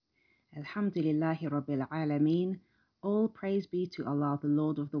Alhamdulillahi Rabbil Alameen. All praise be to Allah, the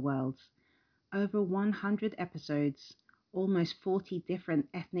Lord of the worlds. Over 100 episodes, almost 40 different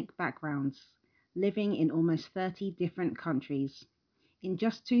ethnic backgrounds, living in almost 30 different countries. In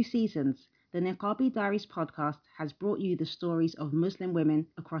just 2 seasons, the Niqabi Diaries podcast has brought you the stories of Muslim women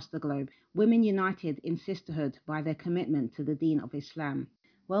across the globe, women united in sisterhood by their commitment to the Deen of Islam.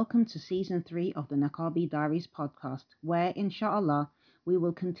 Welcome to season 3 of the Niqabi Diaries podcast, where, inshallah, we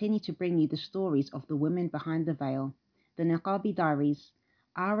will continue to bring you the stories of the women behind the veil. The Niqabi Diaries,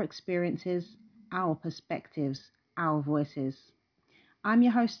 our experiences, our perspectives, our voices. I'm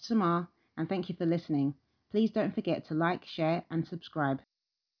your host, Samar, and thank you for listening. Please don't forget to like, share, and subscribe.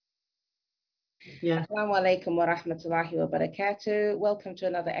 Yes. Assalamu alaikum wa rahmatullahi wa barakatuh. Welcome to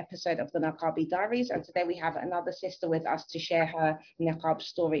another episode of the Niqabi Diaries. And today we have another sister with us to share her Niqab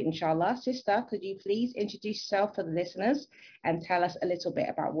story, inshallah. Sister, could you please introduce yourself for the listeners and tell us a little bit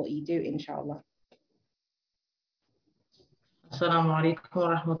about what you do, inshallah? Assalamu alaikum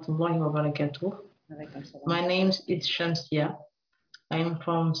wa rahmatullahi wa barakatuh. My name is Chamsia. I'm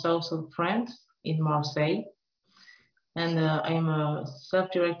from south of France in Marseille. And I'm a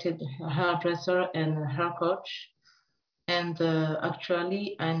self-directed hairdresser and hair coach. And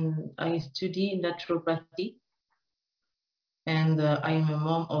actually, I study naturopathy. And I'm a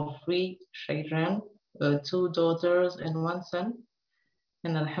mom of 3 children, 2 daughters and 1 son.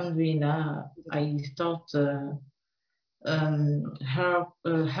 And alhamdulillah, I start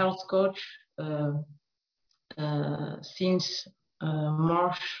health coach since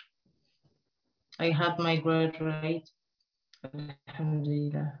March. I had my graduate.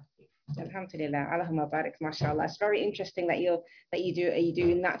 Alhamdulillah. Alhamdulillah, Allahumma barik, mashallah. It's very interesting that you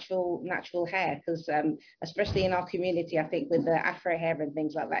do natural hair, because especially in our community, I think with the Afro hair and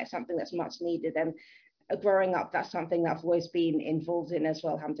things like that, it's something that's much needed. And growing up, that's something that I've always been involved in as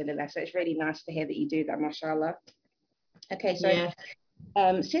well, alhamdulillah. So it's really nice to hear that you do that, mashallah. Okay, so Yes.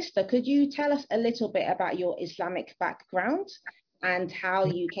 Sister, could you tell us a little bit about your Islamic background and how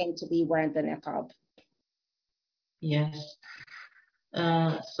you came to be wearing the niqab? Yes.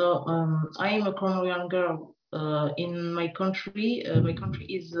 So I am a Comorian girl. In my country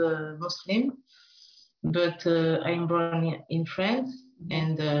is Muslim, but I'm born in France,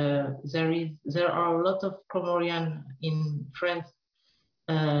 and there are a lot of Comorian in France,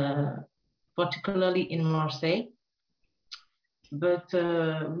 particularly in Marseille. But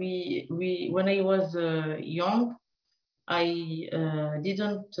when I was young, I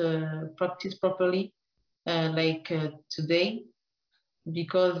didn't practice properly like today,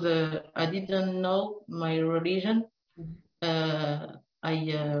 because I didn't know my religion. I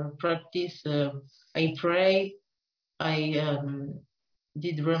practice, I pray, I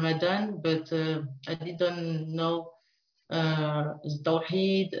did Ramadan, but I didn't know the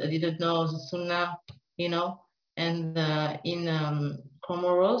Tawheed, I didn't know the Sunnah, you know. And in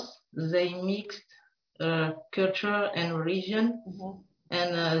Comoros, they mixed culture and religion.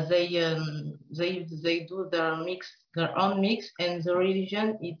 And they do their own mix, and the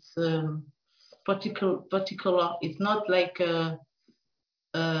religion it's particular. It's not like in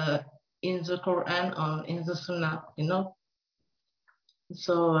the Quran or in the Sunnah, you know.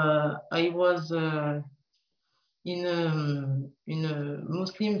 So I was in a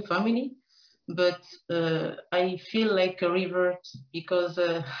Muslim family, but I feel like a revert, because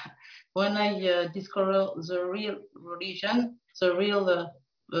when I discover the real religion, the real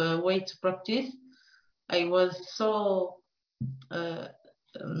way to practice, I was so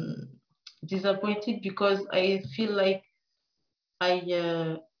disappointed, because I feel like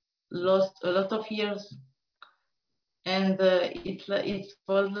I lost a lot of years, and it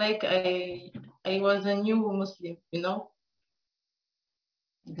was like I was a new Muslim, you know.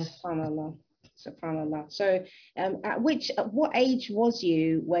 Subhanallah. Subhanallah. So at what age was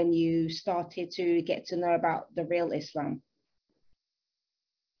you when you started to get to know about the real Islam?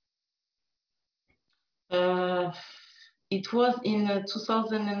 It was in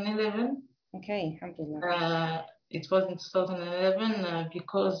 2011. Okay, alhamdulillah. It was in 2011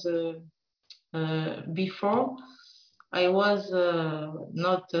 because before I was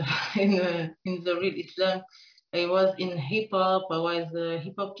not in the real Islam. I was in hip hop. I was a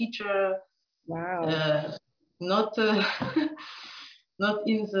hip hop teacher. Wow. Not not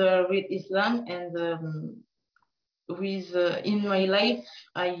in the real Islam. And with in my life,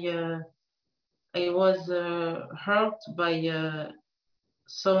 I was hurt by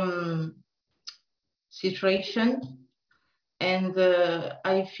some situation, and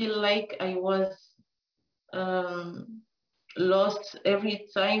I feel like I was lost every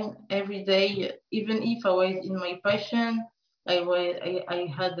time, every day, even if I was in my passion, I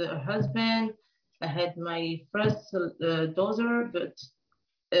had a husband. I had my first daughter, but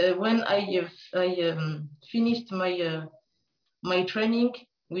when I finished my training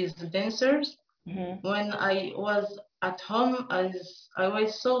with the dancers, when I was at home, I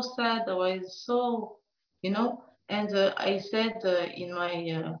was so sad. I was so, and I said in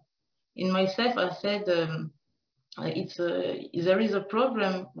myself, I said, there is a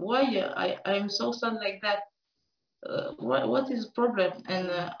problem. Why I am so sad like that? What is the problem?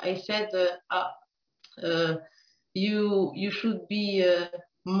 And I said, uh, you should be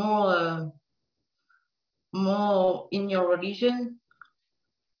more in your religion,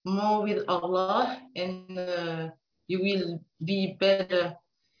 more with Allah, and you will be better.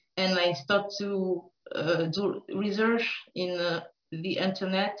 And I start to do research in the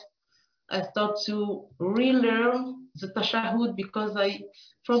internet. I start to relearn the tashahhud because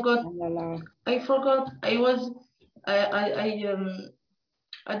forgot. I forgot. I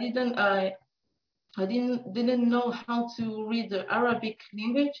didn't. I didn't know how to read the Arabic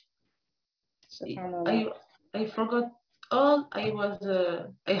language. I forgot all I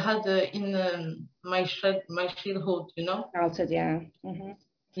had in my childhood, Childhood, yeah.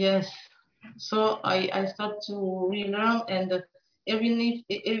 Yes. So I start to relearn, and every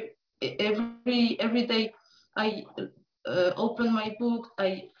day I open my book.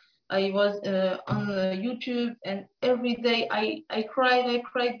 I was on YouTube, and every day I cried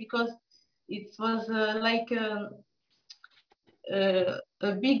because it was like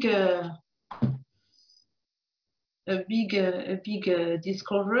a big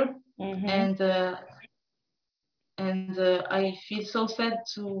discovery, and I feel so sad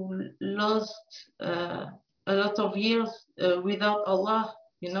to lose a lot of years without Allah,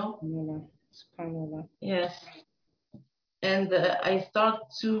 SubhanAllah. Yes, and I start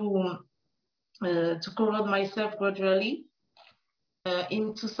to corrode myself gradually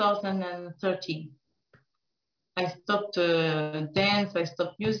in 2013. I stopped dance, I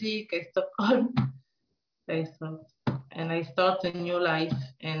stopped music, I stopped all. I stopped, and I start a new life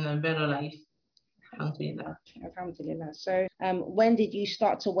and a better life. Alhamdulillah. Alhamdulillah. So, when did you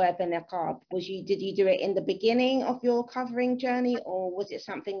start to wear the niqab? Did you do it in the beginning of your covering journey, or was it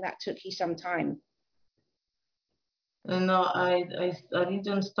something that took you some time? No, I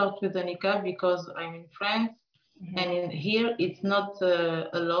didn't start with the niqab because I'm in France, and here it's not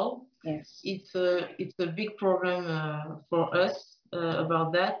allowed. Yes. It's a big problem for us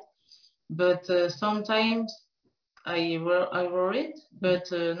about that. But sometimes I wear it,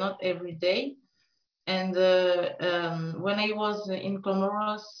 but not every day. And when I was in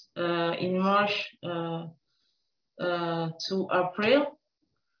Comoros in March to April,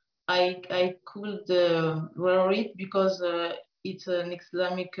 I could wear it because it's an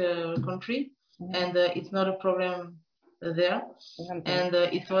Islamic country, and it's not a problem there. And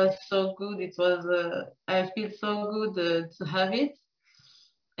it was so good. It was I feel so good to have it,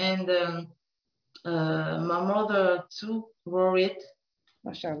 and my mother too wore it.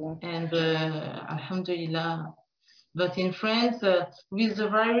 MashaAllah. And Alhamdulillah. But in France, with the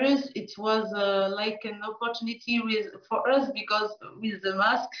virus, it was like an opportunity for us because with the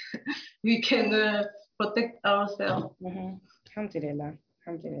mask, we can protect ourselves. Alhamdulillah.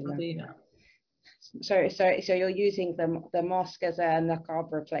 Alhamdulillah. Yeah. So you're using the mask as a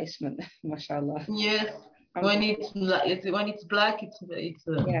niqab replacement, mashallah. Yes. When it's black, it's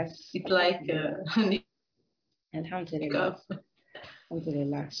yes. It's like Alhamdulillah.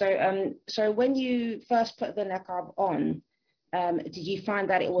 Alhamdulillah. So when you first put the niqab on, did you find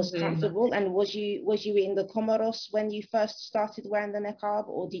that it was comfortable? And was you in the Comoros when you first started wearing the niqab,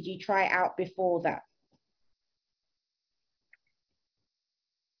 or did you try it out before that?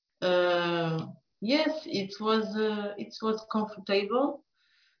 Yes, it was comfortable,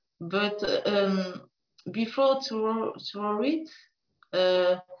 but before to wear it,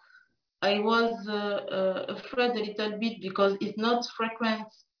 I was afraid a little bit because it's not frequent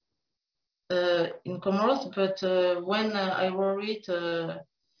in Comoros, but when I wore it,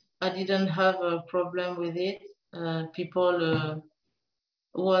 I didn't have a problem with it. People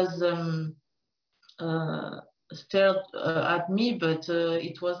was stared at me, but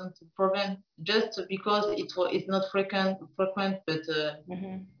it wasn't a problem just because it's not frequent, but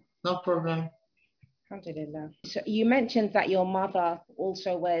no problem. Alhamdulillah. So you mentioned that your mother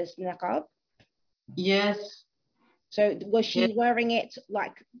also wears niqab. Yes. So was she wearing it,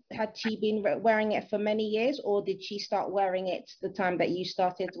 had she been wearing it for many years, or did she start wearing it the time that you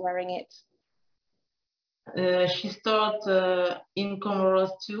started wearing it? She started in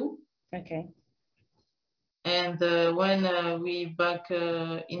Comoros too. Okay. And when we back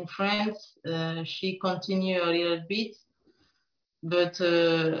in France, she continued a little bit. but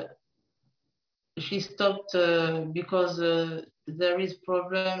she stopped because there is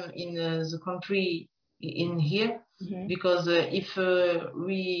problem in the country in here, because if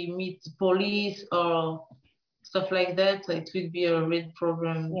we meet police or stuff like that, it will be a real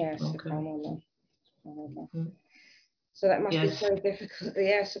problem. Yes, Okay. So that must be Yes. so difficult.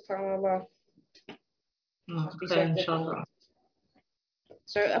 Yeah, subhanAllah. Must be so difficult.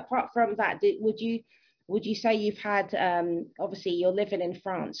 So apart from that, would you say you've had, obviously you're living in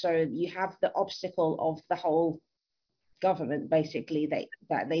France, so you have the obstacle of the whole government basically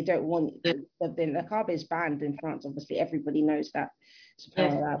that they don't want the niqab is banned in France. Obviously, everybody knows that.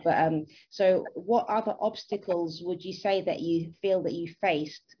 Subhanallah. But so what other obstacles would you say that you feel that you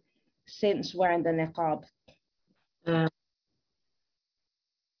faced since wearing the niqab?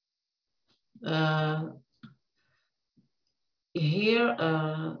 Here,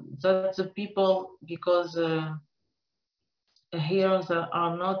 that's the people, because here they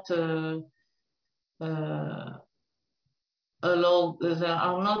are not allowed, they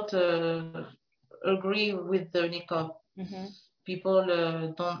are not agree with the niqab. People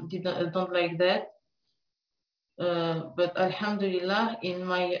don't like that. But Alhamdulillah, in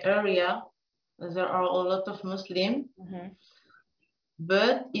my area, there are a lot of Muslims.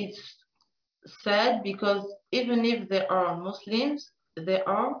 But it's sad because even if they are Muslims, they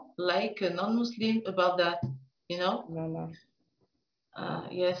are like a non-Muslim about that, you know?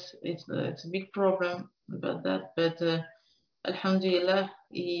 Yes, it's a big problem about that. But Alhamdulillah,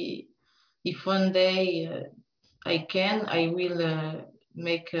 if one day I will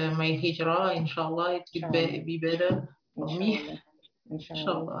make my hijrah, inshallah, it will be better for me.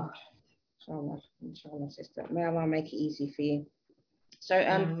 Inshallah. Inshallah, sister. May Allah make it easy for you. So,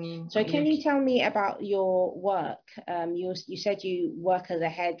 so can you tell me about your work? You said you work as a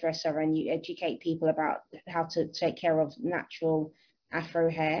hairdresser and you educate people about how to take care of natural Afro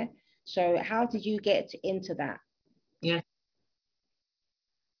hair. So, how did you get into that? Yes.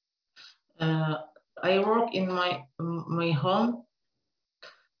 I work in my home,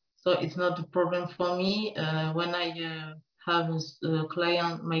 so it's not a problem for me. When I have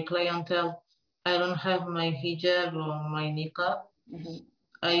my clientele, I don't have my hijab or my niqab.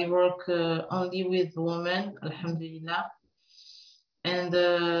 I work only with women, alhamdulillah. And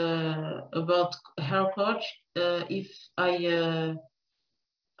about hair coach, if I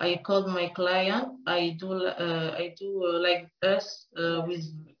called my client, I do like us with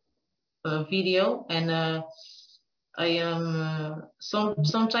video, and I am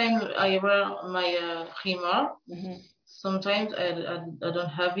sometimes I wear my khimar. Sometimes I don't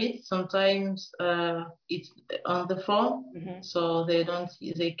have it. Sometimes it's on the phone, so they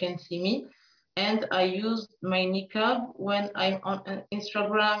can't see me. And I use my niqab when I'm on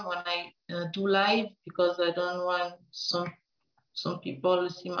Instagram, when I do live, because I don't want some people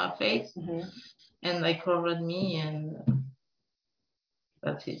see my face, and I covered me, and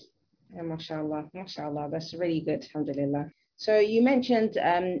that's it. Yeah, mashallah, mashallah, that's really good, alhamdulillah. So you mentioned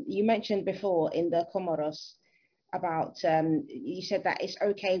before in the Comoros about you said that it's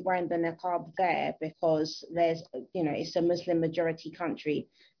okay wearing the niqab there because there's it's a Muslim majority country.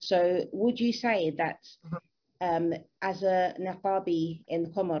 So would you say that as a niqabi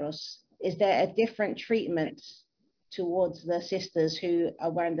in Comoros, is there a different treatment towards the sisters who are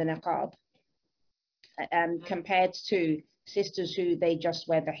wearing the niqab compared to sisters who they just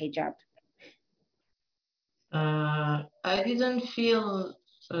wear the hijab? I didn't feel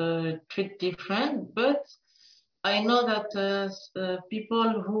treated different, but I know that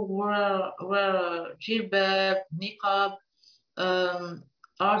people who wear jilbab, niqab,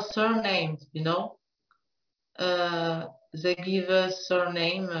 are surnamed, they give us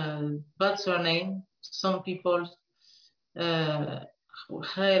surname, bad surname. Some people,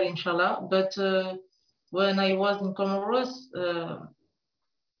 khair, inshallah. But when I was in Comoros,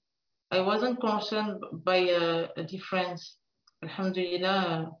 I wasn't concerned by a difference.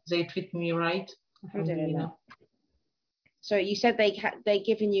 Alhamdulillah, they treat me right. Alhamdulillah. So you said they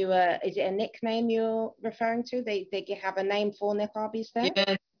given you is it a nickname you're referring to? They have a name for niqabis there?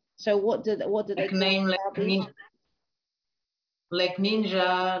 Yes. So what do they call name niqabis? Like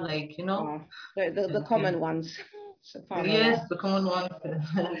ninja, the common ones. Yes, the common ones.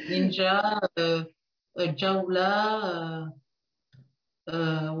 Ninja, jawla,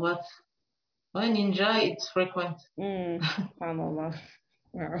 what? Well, ninja, it's frequent. Subhanallah.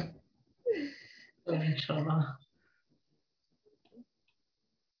 Wow. Inshallah.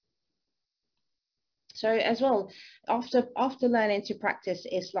 So as well, after learning to practice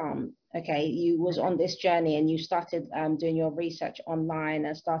Islam, okay, you was on this journey and you started doing your research online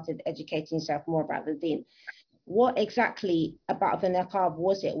and started educating yourself more about the deen. what exactly about the niqab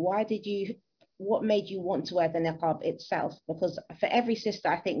was it? What made you want to wear the niqab itself? Because for every sister,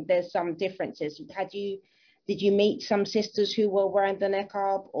 I think there's some differences. Did you meet some sisters who were wearing the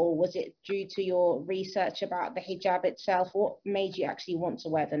niqab, or was it due to your research about the hijab itself? What made you actually want to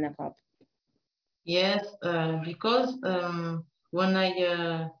wear the niqab? Yes, because when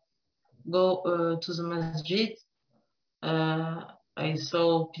I go to the masjid, I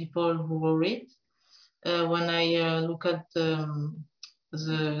saw people who wore it. When I look at the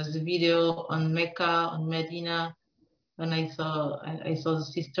video on Mecca, on Medina, when I saw the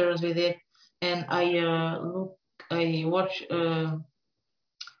sisters with it, and I watch a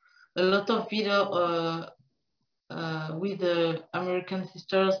lot of video with the American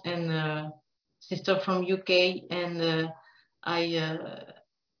sisters and sister from UK, and I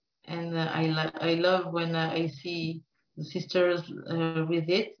love when I see the sisters with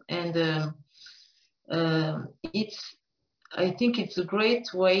it, and it's I think it's a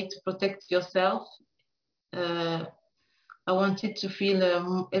great way to protect yourself. Uh, I wanted to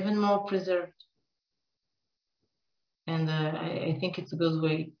feel even more preserved, and I think it's a good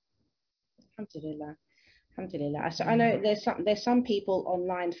way. Alhamdulillah. Alhamdulillah. So I know there's some people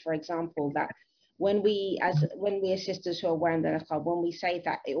online, for example, that when we as sisters who are wearing the niqab, when we say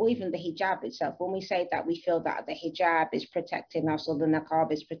that, or even the hijab itself, when we say that we feel that the hijab is protecting us or the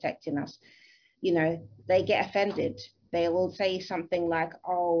niqab is protecting us, you know, they get offended. They will say something like,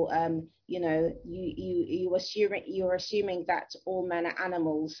 "Oh, you know, you're assuming that all men are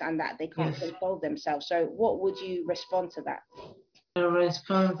animals and that they can't Yes. control themselves." So, what would you respond to that? I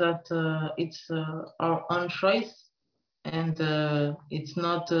respond that it's our own choice, and it's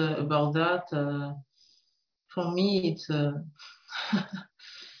not about that. For me, it's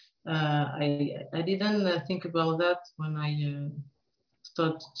I didn't think about that when I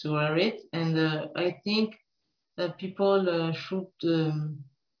start to wear it, and I think people should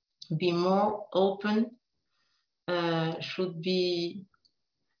be more open, should be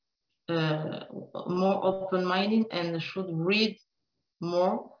more open-minded, and should read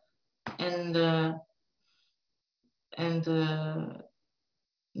more, and and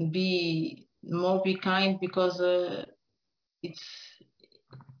be kind, because it's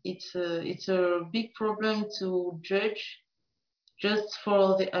it's a big problem to judge just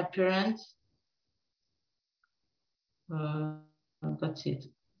for the appearance. That's it.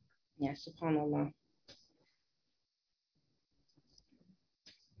 Yeah, subhanallah.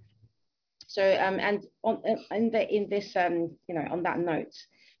 So, and on in this, you know, on that note,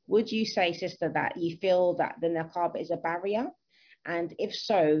 would you say, sister, that you feel that the niqab is a barrier? And if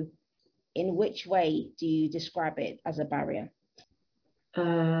so, in which way do you describe it as a barrier?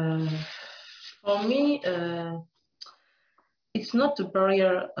 Uh, for me, it's not a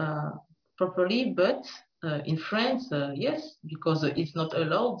barrier properly, but in France, yes, because it's not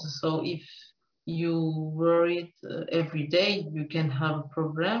allowed. So if you wear it every day, you can have a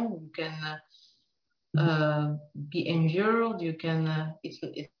problem. You can be injured. You can.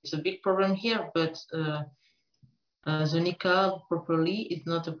 It's a big problem here, but the niqab properly is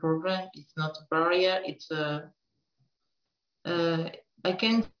not a problem. It's not a barrier. It's a. I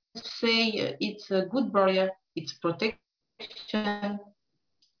can say it's a good barrier. It's protection,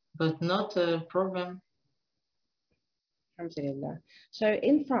 but not a problem. Alhamdulillah. So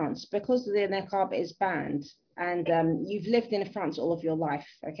in France, because the niqab is banned, and you've lived in France all of your life,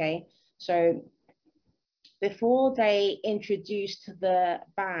 okay? So before they introduced the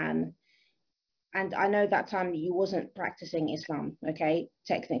ban, and I know that time you wasn't practicing Islam, okay,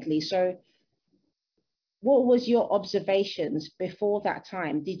 technically. So what was your observations before that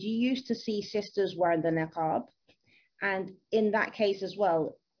time? Did you used to see sisters wearing the niqab? And in that case as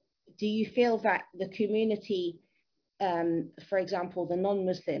well, do you feel that the community, for example, the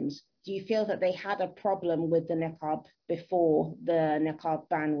non-Muslims, do you feel that they had a problem with the niqab before the niqab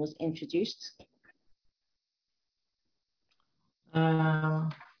ban was introduced?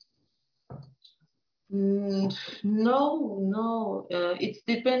 Um, no, no. It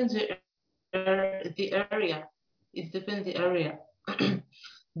depends the area. It depends the area.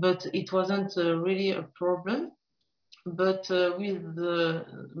 But it wasn't really a problem. But with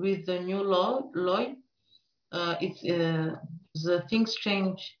the new law, it's the things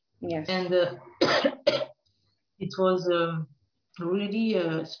change, Yes. and it was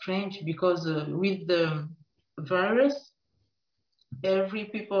really strange, because with the virus, every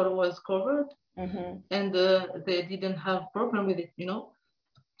people was covered, Mm-hmm. and they didn't have problem with it.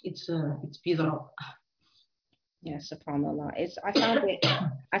 It's bizarre. Yeah, subhanallah.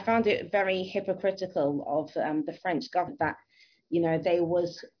 I found it very hypocritical of the French government that you know,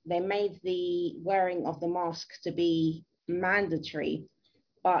 they made the wearing of the mask to be mandatory,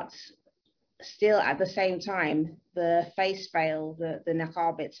 but still at the same time the face veil, the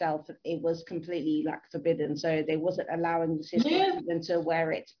niqab itself, it was completely like forbidden, so they wasn't allowing the sisters even to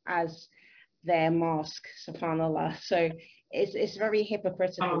wear it as their mask, subhanallah. So it's very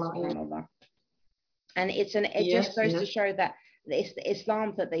hypocritical, subhanallah. And it just goes to show that it's the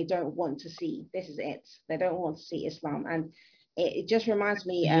Islam that they don't want to see. This is it. They don't want to see Islam. And it just reminds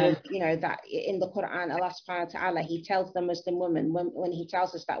me, you know, that in the Quran, Allah subhanahu wa ta'ala, he tells the Muslim women, when he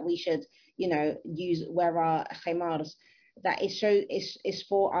tells us that we should, you know, wear our khimars, that it's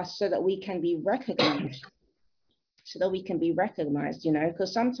for us so that we can be recognized. So that we can be recognized, you know,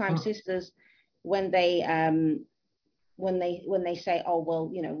 because sometimes sisters, when they when they say, oh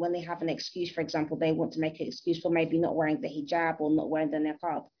well, you know, when they have an excuse, for example, they want to make an excuse for maybe not wearing the hijab or not wearing the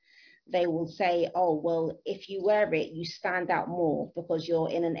niqab, they will say, oh well, if you wear it you stand out more because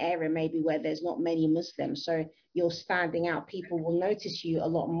you're in an area maybe where there's not many Muslims, so you're standing out, people will notice you a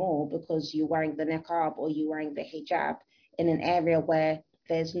lot more because you're wearing the niqab or you're wearing the hijab in an area where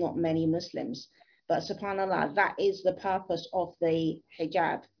there's not many Muslims. But subhanallah, that is the purpose of the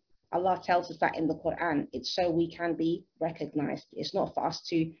hijab. Allah tells us that in the Quran. It's so we can be recognized. It's not for us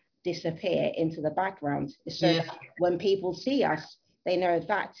to disappear into the background. It's so that when people see us, they know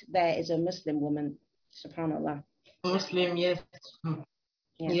that there is a Muslim woman. Subhanallah. Muslim, yes.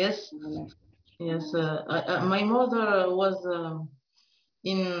 Yes. Yes. My mother was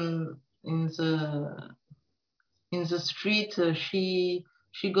in the street. She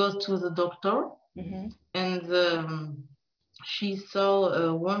goes to the doctor, and she saw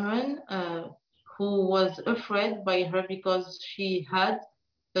a woman who was afraid by her because she had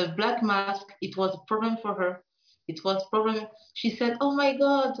a black mask. It was a problem for her. It was a problem. She said, "Oh my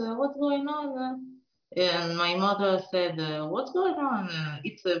God, what's going on?" And my mother said, "What's going on?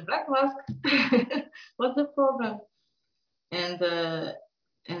 It's a black mask. What's the problem?"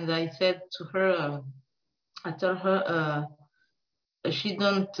 And I said to her, I tell her she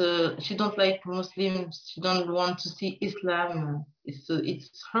don't like Muslims. She don't want to see Islam.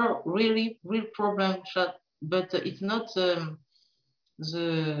 It's her really real problem. But it's not the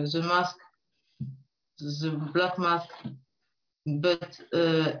mask, the black mask. But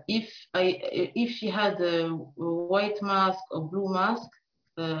if she had a white mask or blue mask,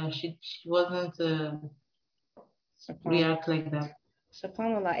 she wasn't react like that.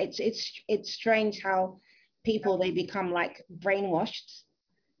 SubhanAllah, it's strange how people, they become like brainwashed,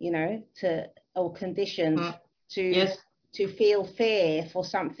 you know, or conditioned to feel fear for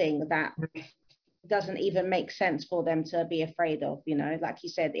something that doesn't even make sense for them to be afraid of, you know. Like you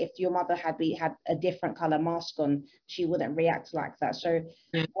said, if your mother had a different color mask on, she wouldn't react like that. So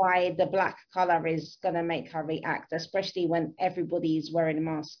why the black color is gonna make her react, especially when everybody's wearing a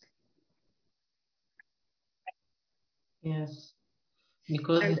mask. Yes,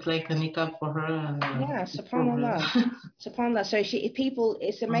 because it's like a niqab for her. And, yeah, subhanallah. SubhanAllah. So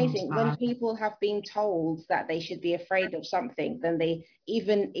it's amazing when people have been told that they should be afraid of something, then they,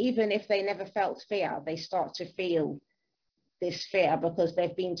 even if they never felt fear, they start to feel this fear because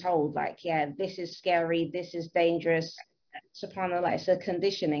they've been told, like, yeah, this is scary, this is dangerous. SubhanAllah, it's a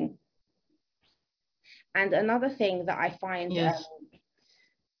conditioning. And another thing that I find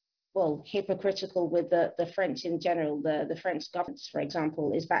hypocritical with the French in general, the French governments, for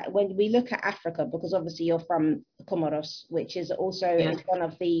example, is that when we look at Africa, because obviously you're from Comoros, which is also is one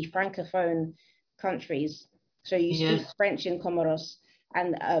of the Francophone countries. So you speak French in Comoros,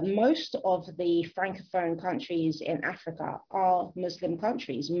 and most of the Francophone countries in Africa are Muslim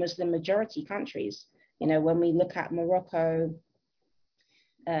countries, Muslim majority countries. You know, when we look at Morocco,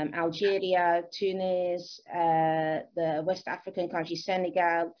 Algeria, Tunis, the West African countries,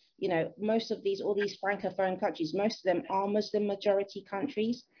 Senegal, you know, all these Francophone countries, most of them are Muslim majority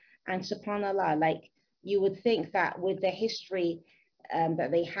countries. And subhanAllah, like, you would think that with the history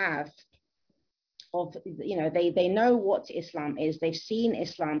that they have of, you know, they know what Islam is, they've seen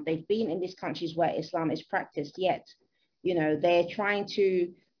Islam, they've been in these countries where Islam is practiced, yet, you know, they're trying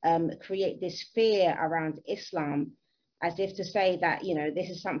to create this fear around Islam, as if to say that, you know, this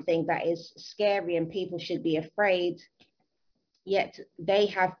is something that is scary and people should be afraid. Yet they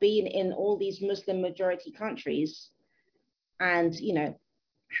have been in all these Muslim majority countries and, you know,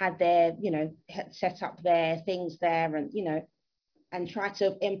 had their, you know, set up their things there, and, you know, and try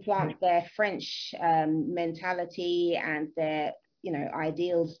to implant their French mentality and their, you know,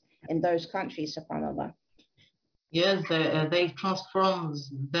 ideals in those countries, subhanAllah. Yes, they transform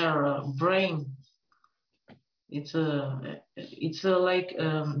their brain. It's like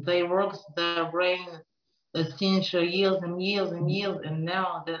they work their brain since years and years and years, and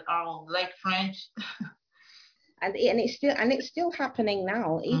now they are like French. And it's still happening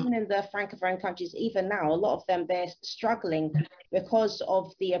now, even in the Francophone countries. Even now, a lot of them, they're struggling because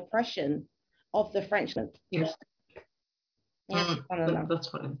of the oppression of the Frenchmen. Yes. Yeah, That's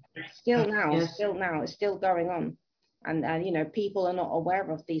right. Still now, yes. it's still going on, and you know, people are not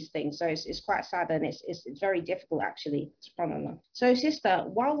aware of these things, so it's quite sad, and it's very difficult actually. So, sister,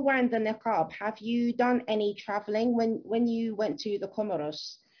 while wearing the niqab, have you done any traveling when you went to the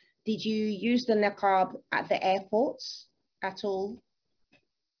Comoros? Did you use the niqab at the airports at all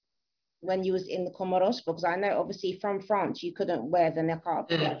when you was in the Comoros? Because I know obviously from France you couldn't wear the niqab.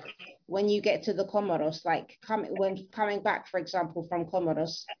 But when you get to the Comoros, like when coming back, for example, from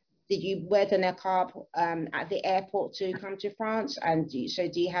Comoros, did you wear the niqab at the airport to come to France? And do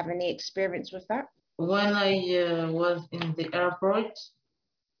you have any experience with that? When I was in the airport,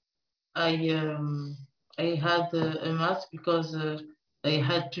 I had a mask because I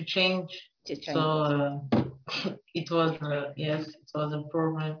had to change. So it was yes, it was a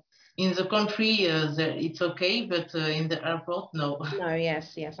problem. In the country, it's okay, but in the airport, no. No,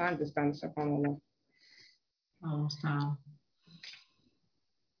 yes, I understand.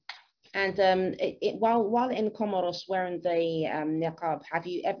 And while in Comoros wearing the niqab, have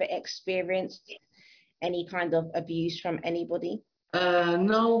you ever experienced any kind of abuse from anybody?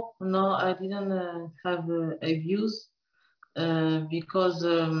 No, I didn't have abuse because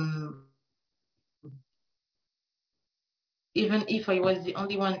even if I was the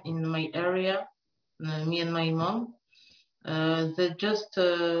only one in my area, me and my mom, they just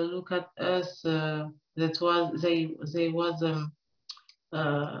look at us. They was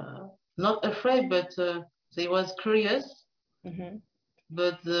not afraid, but they was curious.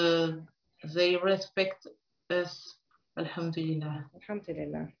 But they respect us. Alhamdulillah.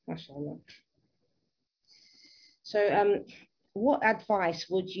 Alhamdulillah, mashallah. So, what advice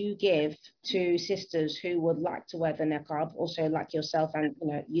would you give to sisters who would like to wear the niqab, also like yourself, and you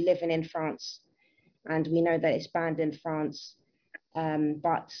know, you living in France, and we know that it's banned in France,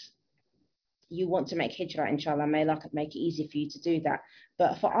 but you want to make hijrah, inshallah, may Allah make it easy for you to do that.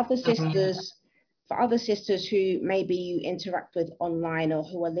 But for other sisters who maybe you interact with online or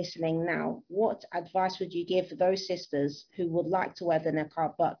who are listening now, what advice would you give for those sisters who would like to wear the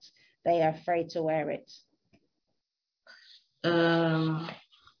niqab but they are afraid to wear it?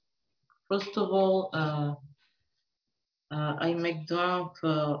 First of all, I make dua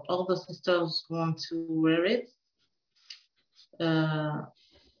for all the sisters who want to wear it.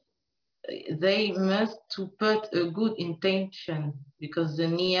 They must to put a good intention because the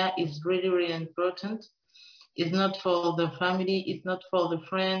niyyah is really, really important. It's not for the family, it's not for the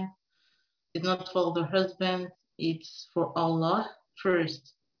friend, it's not for the husband, it's for Allah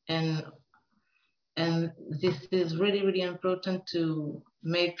first. And this is really, really important to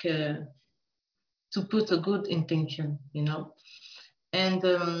make, to put a good intention, you know. And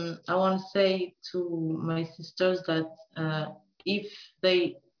I want to say to my sisters that if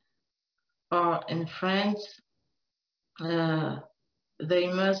they are in France, they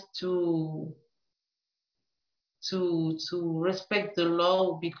must to respect the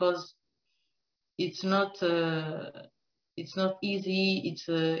law because it's not easy.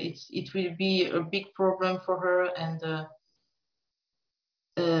 It will be a big problem for her, and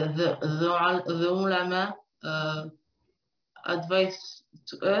the ulama advise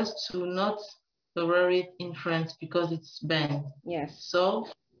to us to not wear it in France because it's banned. Yes. So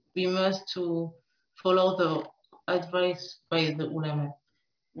we must to follow the advice by the ulama.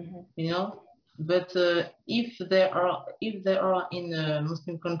 You know. But if they are in a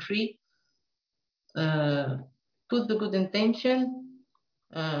Muslim country, put the good intention,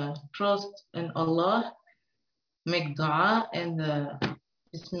 trust in Allah, make dua, and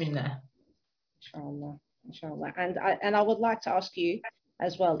Bismillah. Inshallah, inshallah. And I would like to ask you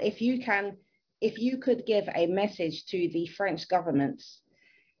as well, if you could give a message to the French government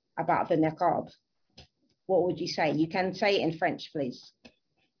about the niqab, what would you say? You can say it in French, please.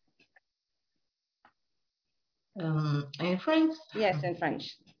 In French? Yes, in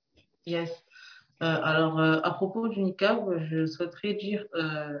French. Yes. Alors, à propos du niqab, je souhaiterais dire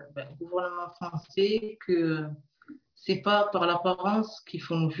au gouvernement français que c'est pas par l'apparence qu'il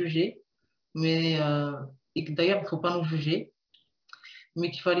faut nous juger, mais et que d'ailleurs il ne faut pas nous juger,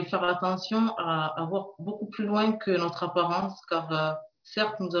 mais qu'il fallait faire attention à voir beaucoup plus loin que notre apparence, car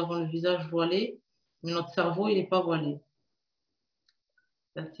certes nous avons le visage voilé, mais notre cerveau il n'est pas voilé.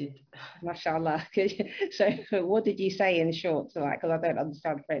 That's it. MashaAllah. So what did you say in short? So, like, because I don't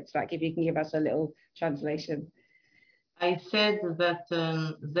understand French, like if you can give us a little translation. I said that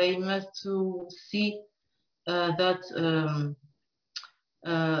they must to see that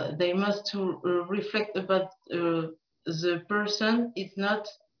they must to reflect about the person. It's not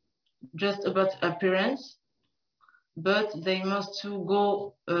just about appearance, but they must to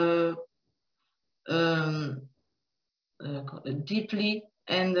go um, deeply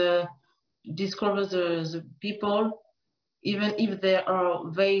and discover the people, even if they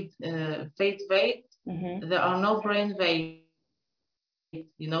are face veiled, there are no brain veiled,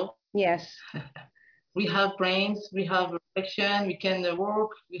 Yes. We have brains, we have reflection, we can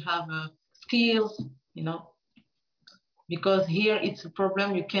work, we have skills, because here it's a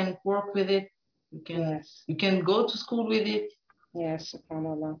problem, you can work with it, you can go to school with it. Yes,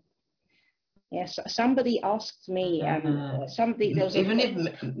 subhanallah. Yes, somebody asked me, there was even if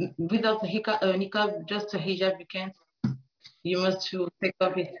without the niqab, just a hijab, you must to take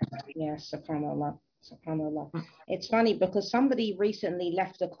off it. Yes, subhanallah, subhanallah. It's funny because somebody recently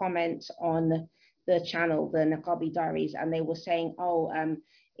left a comment on the channel, the Niqabi Diaries, and they were saying, oh,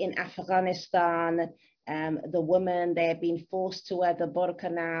 in Afghanistan, the women, they're being forced to wear the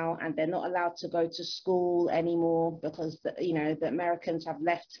burqa now, and they're not allowed to go to school anymore because, the Americans have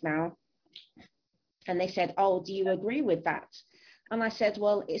left now. And they said, oh, do you agree with that? And I said,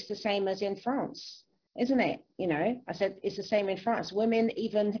 well, it's the same as in France, isn't it? I said, it's the same in France. Women,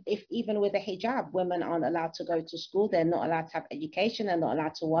 even with a hijab, women aren't allowed to go to school. They're not allowed to have education. They're not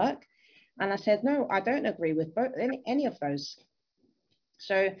allowed to work. And I said, no, I don't agree with any of those.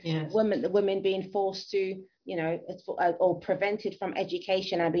 So yes. the women being forced to, or prevented from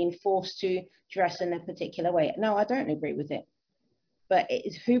education and being forced to dress in a particular way. No, I don't agree with it. But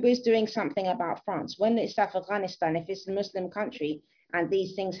who is doing something about France? When it's Afghanistan, if it's a Muslim country and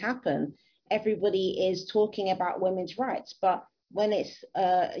these things happen, everybody is talking about women's rights. But when it's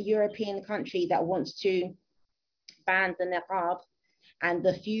a European country that wants to ban the niqab and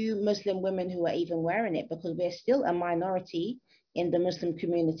the few Muslim women who are even wearing it, because we're still a minority in the Muslim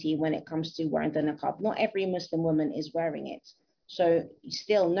community when it comes to wearing the niqab. Not every Muslim woman is wearing it. So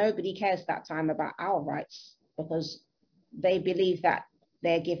still nobody cares that time about our rights because they believe that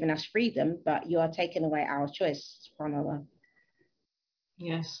they're giving us freedom, but you are taking away our choice, subhanAllah.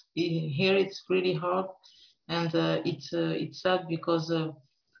 Yes, here it's really hard, and it's sad because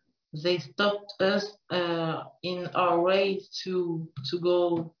they stopped us in our way to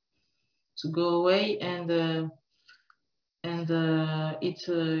go away, and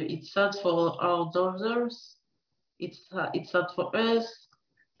it's sad for our daughters. It's sad for us,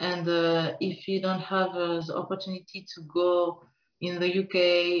 and if you don't have the opportunity to go in the UK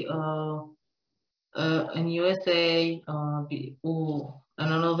in USA or in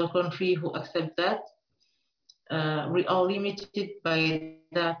another country who accept that, we are limited by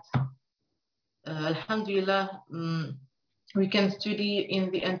that. Alhamdulillah, we can study in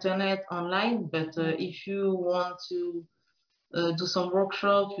the internet online, but if you want to do some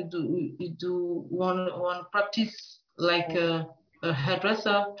workshop, you do one practice like a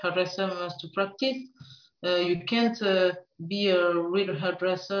hairdresser must to practice. You can't be a real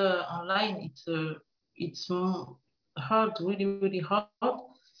hairdresser online. It's hard, really hard,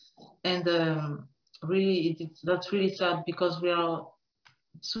 and that's really sad because we are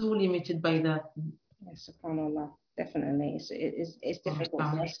too limited by that. Yes, subhanAllah, definitely. It's difficult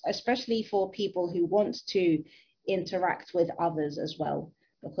for us, especially for people who want to interact with others as well.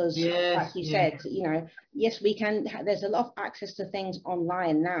 Because like you said, yes, we can, there's a lot of access to things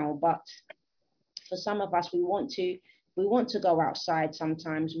online now, but for some of us, we want to go outside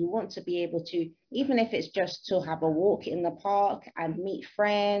sometimes. We want to be able to, even if it's just to have a walk in the park and meet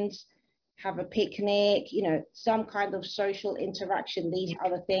friends, have a picnic, some kind of social interaction, these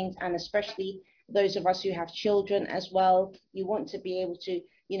other things. And especially those of us who have children as well, you want to be able to,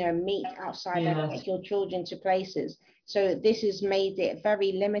 meet outside and take your children to places. So this has made it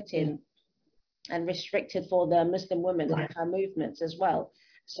very limiting and restricted for the Muslim woman and her movements as well.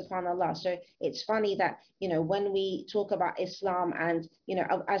 SubhanAllah. So it's funny that, when we talk about Islam and,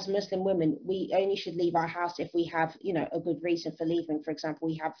 as Muslim women, we only should leave our house if we have, a good reason for leaving. For example,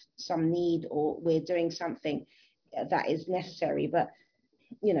 we have some need or we're doing something that is necessary. But,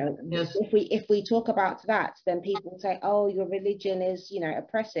 if we talk about that, then people say, oh, your religion is,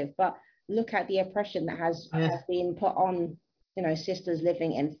 oppressive. But look at the oppression that has been put on, sisters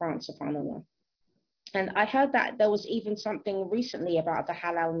living in France, SubhanAllah. And I heard that there was even something recently about the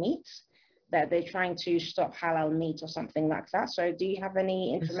halal meat, that they're trying to stop halal meat or something like that. So do you have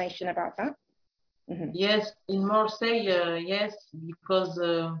any information about that? Yes, in Marseille, yes, because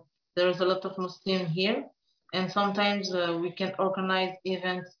there is a lot of Muslim here, and sometimes we can organize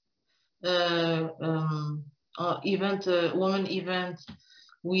events, women event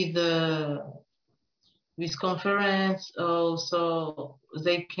with with conference, so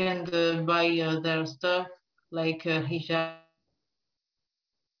they can buy their stuff like hijab,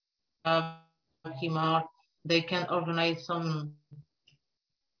 himar. They can organize some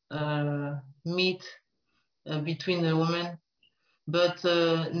meet between the women. But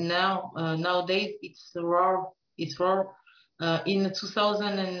nowadays it's rare. In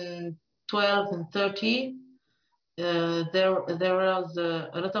 2012 and 13, there was a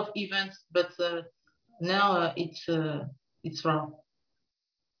lot of events, but now it's rare.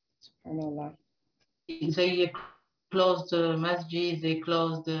 SubhanAllah. They closed the masjid, they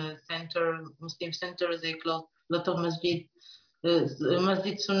closed the center, Muslim center, they closed a lot of masjid.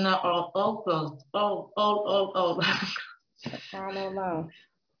 Masjid Sunnah are all closed, all. SubhanAllah.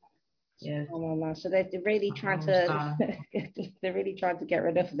 Yes. SubhanAllah. So they're really trying to they're really trying to get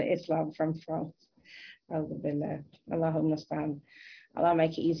rid of the Islam from France. Alhamdulillah. Allahumma stan. Allah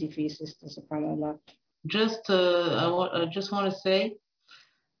make it easy for you, sister. SubhanAllah. I just want to say,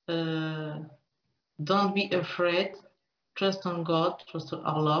 don't be afraid. Trust on God, trust on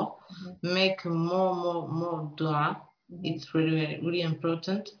Allah. Make more dua. It's really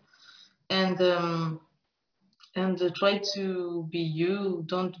important. And try to be you.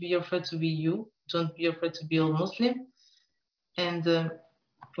 Don't be afraid to be you. Don't be afraid to be a Muslim. And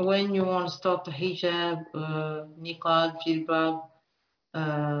when you want to start the hijab, niqab, jilbab,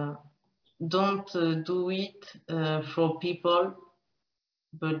 don't do it for people,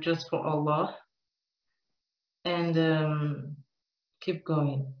 but just for Allah. And keep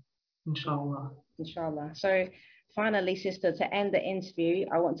going, inshallah. Inshallah. So finally, sister, to end the interview,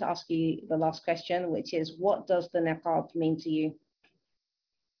 I want to ask you the last question, which is, what does the niqab mean to you?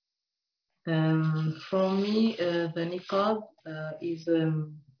 For me, the niqab is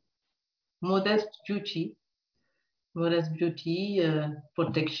modest beauty,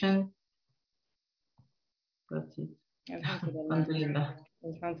 protection. That's it. Alhamdulillah.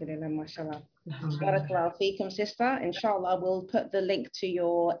 Alhamdulillah, mashallah. Barakallahu feekum, sister. Inshallah, we'll put the link to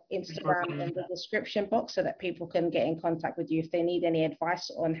your Instagram in the description box so that people can get in contact with you if they need any advice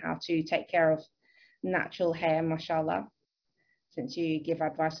on how to take care of natural hair, mashallah, since you give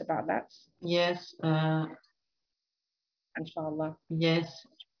advice about that. Yes. Inshallah. Yes.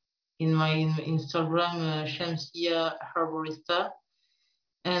 In my Instagram, Chamsia Herbarista,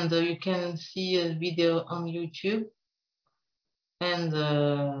 and you can see a video on YouTube. And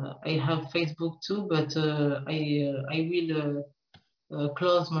I have Facebook too, but I will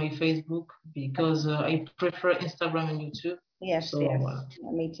close my Facebook because I prefer Instagram and YouTube. Yes, so, yes.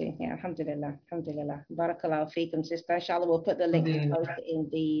 Me too. Yeah, alhamdulillah. Alhamdulillah. Barakallahu feekum, sister. Inshallah, we'll put the link in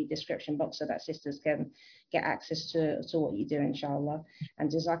the description box so that sisters can get access to what you do, inshallah.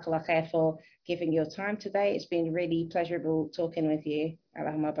 And jazakallah khair for giving your time today. It's been really pleasurable talking with you.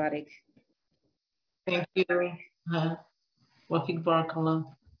 Allahumma barik. Thank you. Wafik barakallah.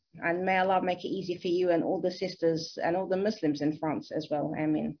 And may Allah make it easy for you and all the sisters and all the Muslims in France as well.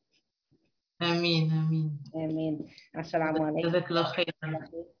 Ameen. Ameen, ameen. Ameen. Assalamu alaikum Jazakallah khairan.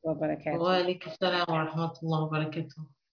 wa barakatuh. Wa alaikum assalam wa rahmatullahi wa barakatuh.